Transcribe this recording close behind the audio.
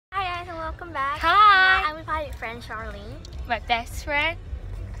welcome back. Hi. I'm with my friend Charlene. My best friend.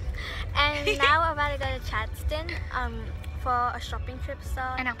 And now we're about to go to Chadstone for a shopping trip. So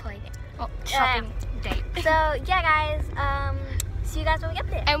And I'll play it. Oh, shopping date. So yeah, guys. See you guys when we get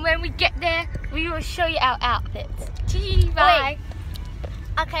there. And when we get there, we will show you our outfits. Bye.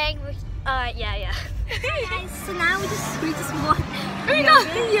 Okay. Yeah. Hi guys. So now we just want. We got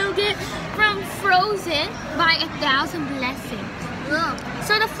yogurt from Frozen by 1,000 Blessings.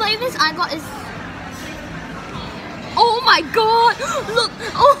 So the flavors I got is. Oh my god! Look!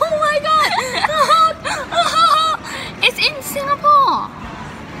 Oh my god! It's in Singapore.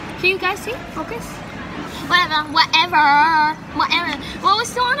 Can you guys see? Focus. Whatever. Well, we're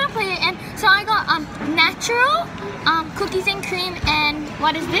still on our plate, and so I got natural cookies and cream, and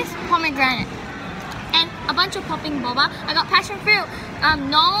what is this? Pomegranate, and a bunch of popping boba. I got passion fruit,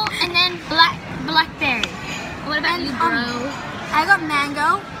 normal, and then blackberry. What about you, bro? I got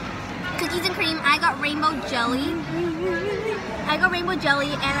mango, cookies and cream. I got rainbow jelly.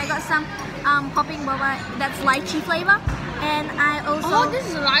 And I got some popping boba that's lychee flavor. And I also. Oh, this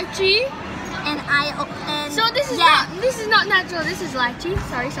is lychee. So this is not natural. This is lychee.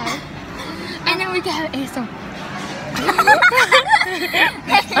 Sorry. And then we got some.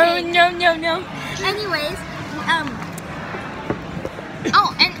 Oh no. Anyways,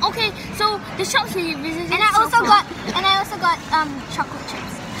 Oh, and okay, so the shops we visited. and I also got chocolate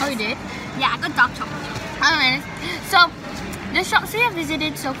chips. Oh, you did? Yeah, I got dark chocolate chips. Alright. So the shops we have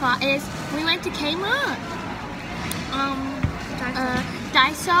visited so far is we went to Kmart,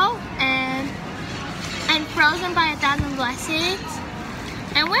 Daiso, and Frozen by 1,000 Blessings.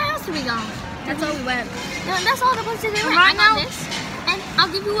 And where else did we go? That's all we went. No, that's all the places we went. Right I got now- this, and I'll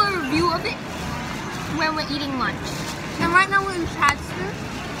give you a review of it when we're eating lunch. And right now we're in Chadstone.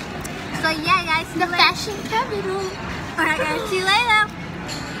 So yeah, guys, see The you later. fashion capital. Alright, guys, see you later.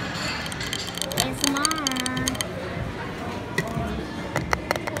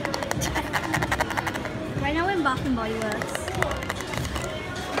 Right now we're in Bath and Body Works.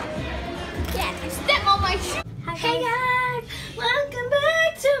 Yeah, step on my shoe. Hi, Hey guys, welcome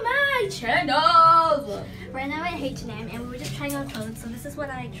back to my channel. Right now we're at H&M and we were just trying on clothes. So this is what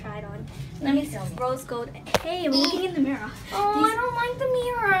I tried on. Let me film. Rose gold. Hey, I'm looking in the mirror. Oh, I don't like the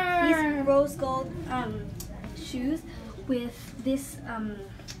mirror. These rose gold shoes with this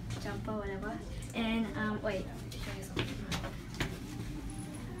jumper, whatever. And wait, show you something.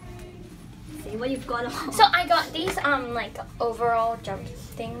 See what you've got on. So I got these like overall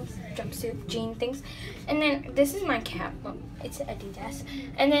jumpsuit jean things, and then this is my cap. Oh, it's Adidas.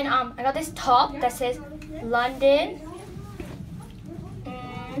 And then I got this top that says London.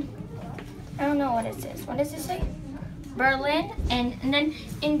 I don't know what it says. What does it say? Berlin, and then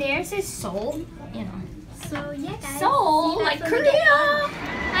in there it says Seoul. You know. So yeah, guys. Seoul, See you like guys when we get Korea. home.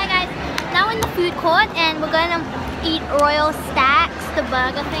 Hi guys. Now we're in the food court and we're gonna eat Royal Stacks, the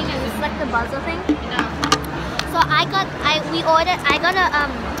burger thing, and it's like the buzzer thing. So I got a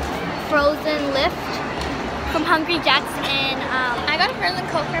frozen lift from Hungry Jack's, and I got a frozen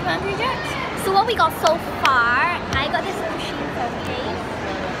Coke from Hungry Jack's. so what we got so far, I got this machine phone case,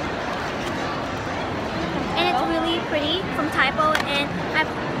 and it's really pretty from Typo, and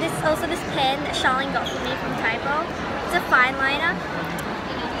this pen that Charlene got for me from Typo. It's a fine liner.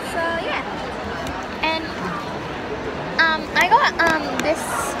 So yeah. And I got this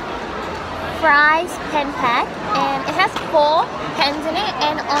Fry's pen pack, and it has 4 pens in it,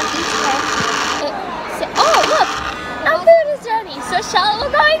 and on each pen it says, oh look, our food is ready. So Charlotte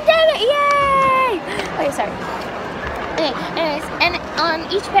will go and get it, yay! Okay, sorry. Okay, anyways, and on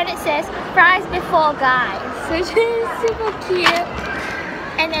each pen it says Fries before guys, which is super cute.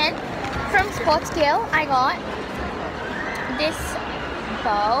 And then from Sportscale I got this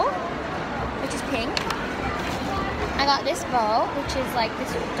bow, which is pink. I got this bow, which is like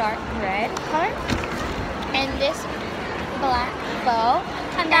this dark red color, and this black bow.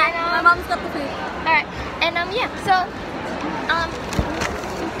 And then my mom's got the food. Alright, and yeah, so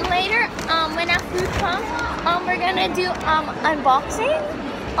later when our food comes, we're gonna do unboxing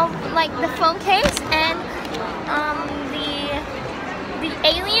of like the phone case and the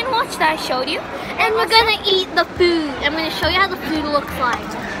alien watch that I showed you, And we're gonna eat the food. I'm gonna show you how the food looks like.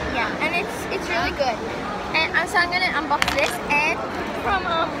 yeah, and it's really good. And so I'm gonna unbox this, and from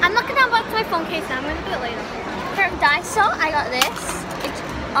I'm not gonna unbox my phone case now. I'm gonna do it later. from Daiso I got this. It's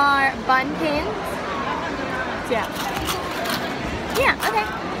our bun pins. Yeah. Yeah. Okay.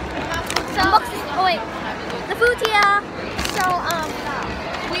 So Oh wait, the food's here. so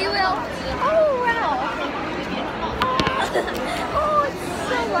we will. Oh wow. Oh, it's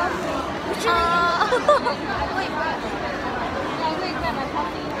so lovely. So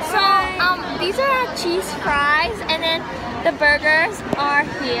cheese fries, and then the burgers are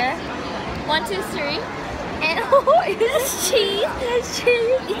here. 1, 2, 3. And oh, It's cheese. It's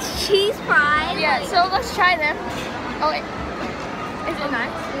cheese. It's cheese fries. yeah. Like, So let's try them. Oh, wait. Is it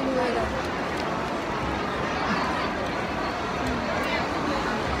nice? It really good.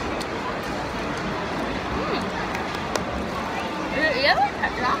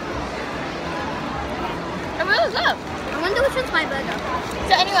 I wonder which one's my burger.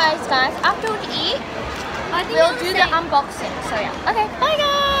 So anyways, guys, after we eat, I think we'll it's do the the same. unboxing. So yeah. Okay, bye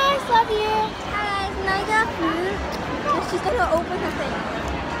guys. Love you. Hi guys, now I got food. She's gonna open her thing.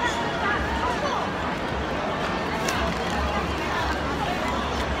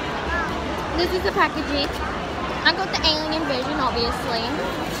 This is the packaging. I got the alien version, obviously.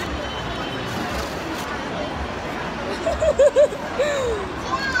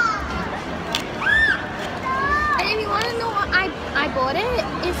 And if you want to know what I bought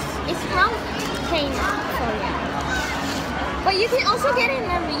it's from Kmart. So yeah. But you can also get it in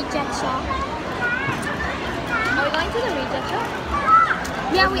a reject shop. Are we going to the reject shop?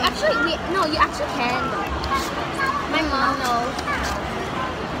 Yeah, you actually can. My mom knows.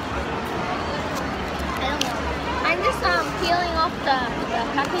 I don't know. I'm just peeling off the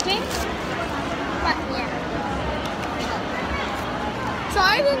packaging. But yeah.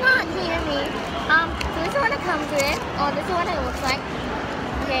 Sorry if you not hear me. So this is what it comes with. Oh, this is what it looks like.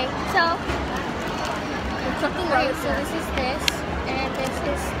 Okay, so this is this, and this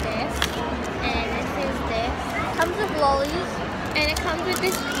is this, and this is this. Comes with lollies. And it comes with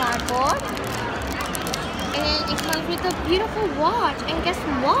this cardboard. And it comes with a beautiful watch. And guess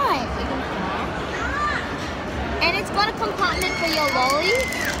what? And it's got a compartment for your lollies.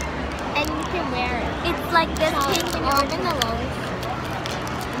 And you can wear it. It's like this So, pink and open the lollies.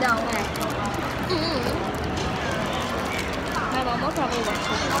 no. My mom will probably watch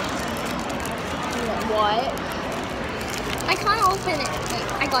it. What? I can't open it. Wait,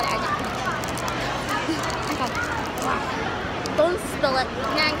 I got it. I got it. Wow. Don't spill it.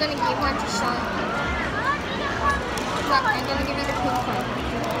 Now I'm gonna give one to Sean. Look, I'm gonna give you the pink one.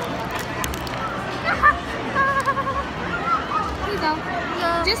 Here you go.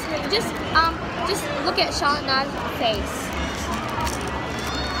 Yeah. Just look at Shauna's face.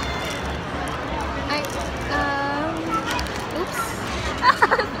 Oops.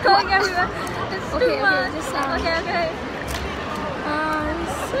 Going everywhere. It's Okay, too okay, much. just, okay.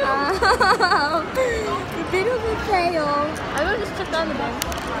 A bit of a fail. I will just check down the bed.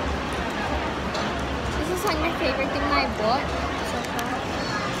 This is like my favorite thing that I bought so far.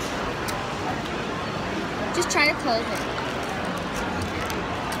 Just try to close it.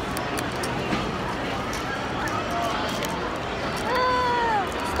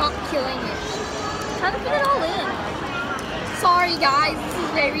 Stop killing it. Try to fit it all in. Sorry guys, this is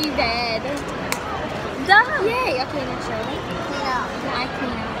very bad. Done. Yay, okay, let's show them. Yeah, I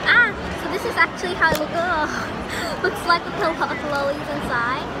clean out. Ah, so this is actually how it looks like with the lollies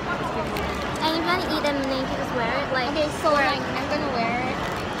inside. And you're gonna eat them and then you can just wear it. Like, Okay, so like, I'm gonna wear it.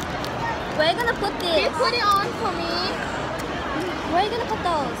 where are you gonna put Can you this? put it on for me? Where are you gonna put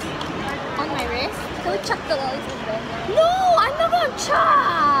those? On my wrist? Can we chuck the lollies in bed? No, I'm not gonna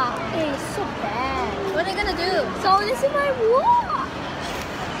chop. It's so bad. What are you gonna do? So this is my watch.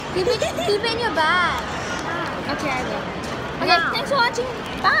 Keep it in your bag. Okay, I will. Okay, Wow. thanks for watching.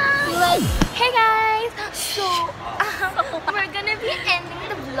 Bye. See you later. Hey guys. So we're gonna be ending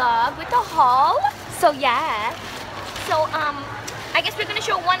the vlog with a haul. So yeah. So I guess we're gonna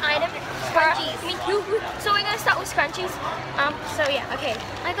show one item. Scrunchies. So we're gonna start with scrunchies. So yeah. Okay.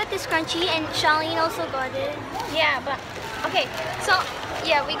 I got this scrunchie and Charlene also got it. Yeah, but okay. So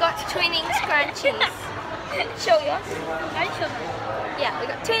yeah, we got twinning scrunchies. Show yours. I show them. Yeah, we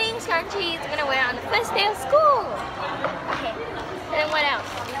got twinning scrunchies. We're gonna wear on the first day of school. Okay. And then what else?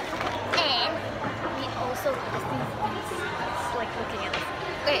 And we also got these. It's like looking at this.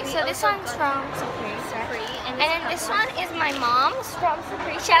 Okay, so this one's from Supreme. And And then this one is my mom's from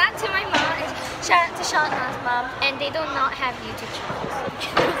Supreme. Shout out to my mom and shout out to Shauna's mom. And they do not have YouTube channels.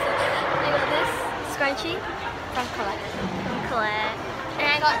 I got this scrunchie From Colette. from Colette. And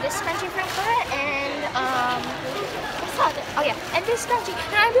I got this scrunchie from Colette and what's the other? Oh yeah, and this scrunchie.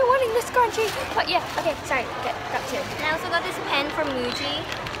 And I've been wanting this scrunchie. But yeah, okay, sorry, got two. And I also got this pen from Muji.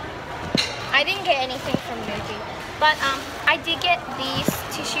 I didn't get anything from Muji. But I did get these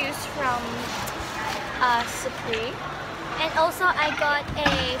tissues from Supreme. And also I got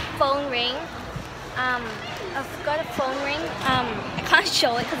a phone ring. I've got a phone ring. I can't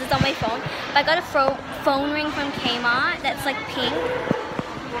show it because it's on my phone. But I got a phone ring from Kmart that's like pink.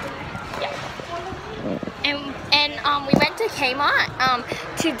 Yeah. And we went to to Kmart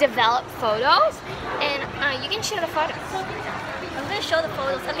to develop photos, and you can show the photos. I'm gonna show the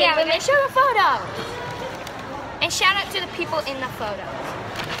photos. Okay, Yeah, we're gonna show the photos. And shout out to the people in the photos.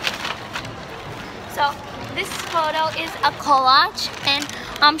 So this photo is a collage, and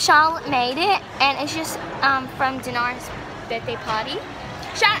Charlotte made it, and it's just from Dinara's birthday party.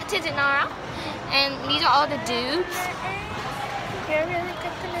 Shout out to Dinara. And these are all the dudes. You're really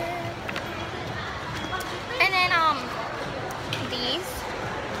good to know. And then these.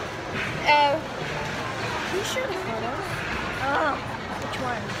 Can you show the photos? Oh, which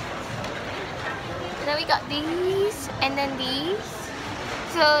one? And then we got these, and then these.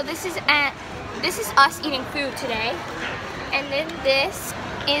 So this is us eating food today. And then this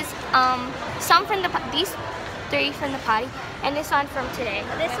is some from these 3 from the party, and this one from today.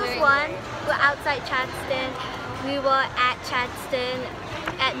 This was one. We're outside Chadstone. We were at Chadstone,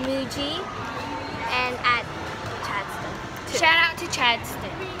 at Muji, and at Chadstone. Shout out to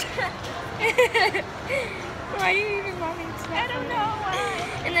Chadstone. Why are you even wanting to? I don't know why.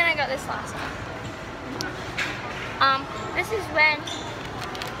 And then I got this last one. This is when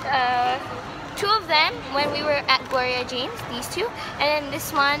 2 of them when we were at Gloria Jeans, these 2, and then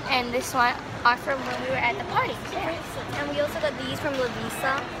this one and this one are from when we were at the party. Yeah. And we also got these from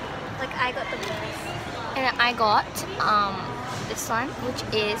Lovisa. Like I got the best. And I got this one, which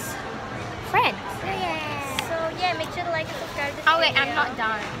is Friends. Yeah. So yeah, make sure to like and subscribe to this Oh wait, video. I'm not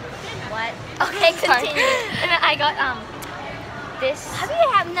done. What? Okay, Sorry. continue. And then I got this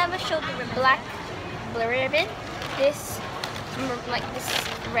Have never showed the ribbon? black ribbon, this like this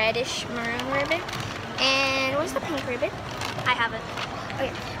reddish maroon ribbon, and what's the pink ribbon? I haven't.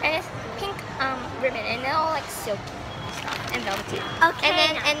 Okay, and this pink ribbon, and they're all like silky stuff and velvety. Okay.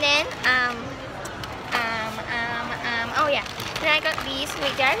 And then oh yeah, then I got these.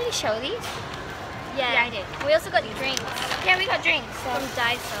 Wait, did I already show these? Yeah. Yeah, I did. We also got drinks Yeah, we got drinks. So from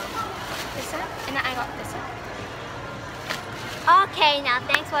Daiso. this one, and then I got this one. Okay, now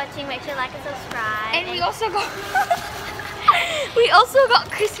thanks for watching. Make sure to like and subscribe. And we also got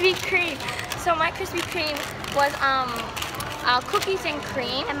Krispy Kreme. So my Krispy Kreme was cookies and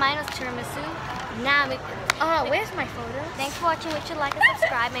cream. And mine was tiramisu. Now, Where's my photo? thanks for watching. Make sure to like and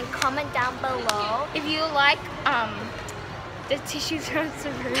subscribe and comment down below. If you like the tissues from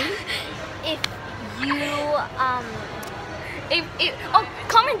Saru, If you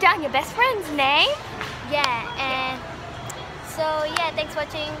comment down your best friend's name. yeah, and so yeah, thanks for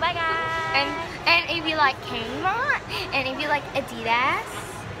watching. Bye guys. And if you like Kmart, and if you like Adidas,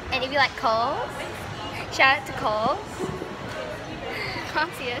 and if you like Kohl's, shout out to Kohl's. I'll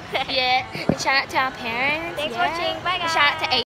see you. Yeah, and shout out to our parents. Thanks for watching. Bye, And shout out to guys.